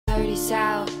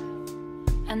South,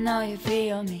 I know you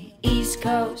feel me. East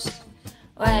Coast,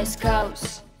 West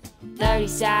Coast, dirty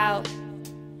South,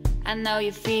 I know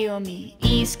you feel me.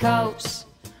 East Coast,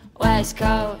 West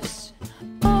Coast.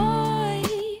 Boy,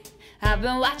 I've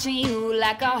been watching you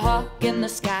like a hawk in the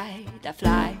sky that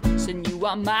flies, and you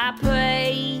are my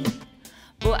prey.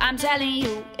 But I'm telling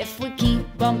you, if we keep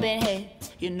bumping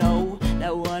heads, you know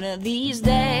that one of these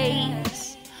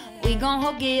days we gon'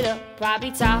 hook it up,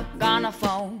 probably talk on the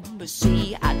phone. But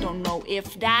see, I don't know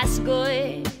if that's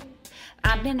good.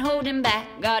 I've been holding back,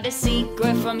 got a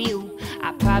secret from you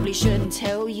I probably shouldn't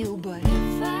tell you, but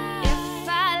if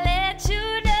I let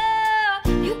you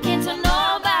know, you can't tell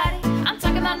nobody. I'm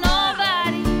talking about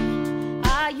nobody.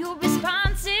 Are you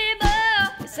responsible?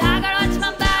 'Cause I got onto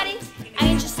my body, I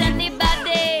ain't just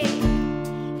anybody.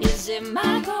 Is it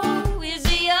my goal? Is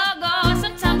it your goal?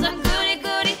 Sometimes I'm goody,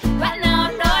 right now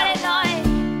I'm naughty.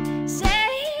 Say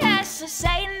yes or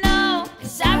say no,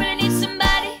 'cause I really need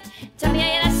somebody. Tell me how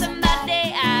you like somebody.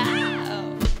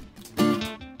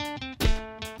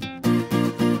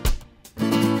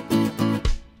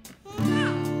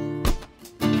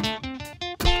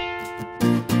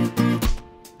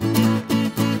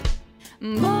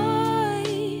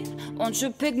 Boy, won't you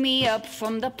pick me up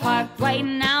from the park right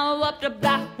now, up the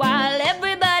block while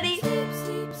everybody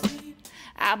sleep.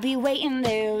 I'll be waiting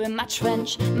there in my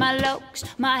trench, my lokes,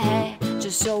 my hat,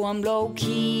 just so I'm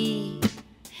low-key.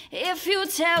 If you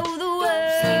tell the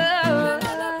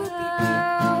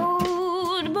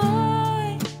world,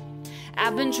 boy,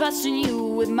 I've been trusting you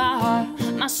with my heart,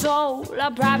 my soul. I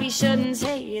probably shouldn't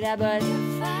say that, but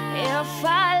if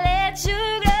I let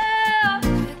you go,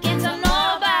 you can't tell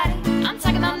nobody. I'm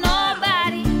talking about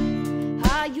nobody.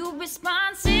 Are you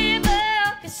responsible?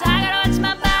 'Cause I got onto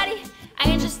my body, I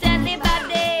ain't just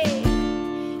anybody.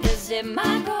 Is it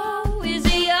my goal? Is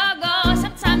it your goal?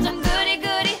 Sometimes I'm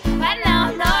goody, right now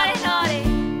I'm naughty.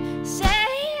 Say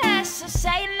yes or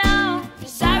say no,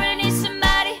 'cause I really need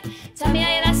somebody. Tell me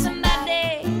how you like somebody.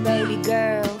 Baby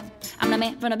girl, I'm the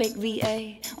man from the big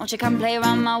VA. Won't you come play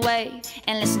around my way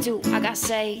and listen to what I got to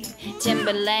say?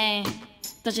 Timberland,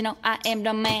 don't you know I am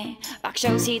the man? Rock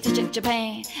shows here to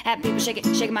Japan, have people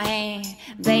shaking my hand.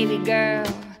 Baby girl,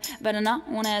 better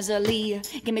known as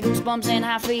Aaliyah, give me goosebumps and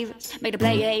high fevers, make the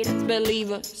play haters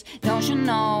believers. Don't you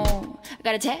know, I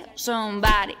gotta tell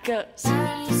somebody, 'cause I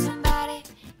really need somebody.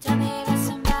 Tell me about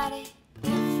somebody.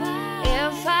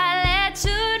 If I let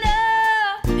you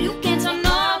know, you can't tell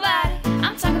nobody.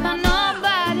 I'm talking about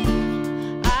nobody.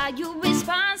 Are you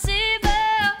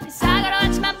responsible? 'Cause I got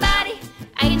onto my body,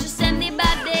 I ain't just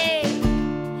anybody.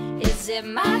 Is it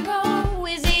my goal?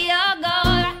 Is it your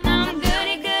goal? Right now I'm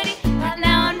goody, right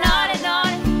now I'm naughty.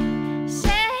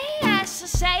 Say yes or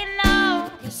say no,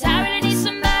 'cause I really need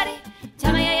somebody.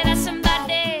 Tell me how you like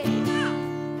somebody.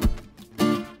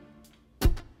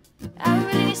 I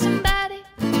really need somebody.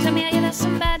 Tell me how you like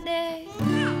somebody.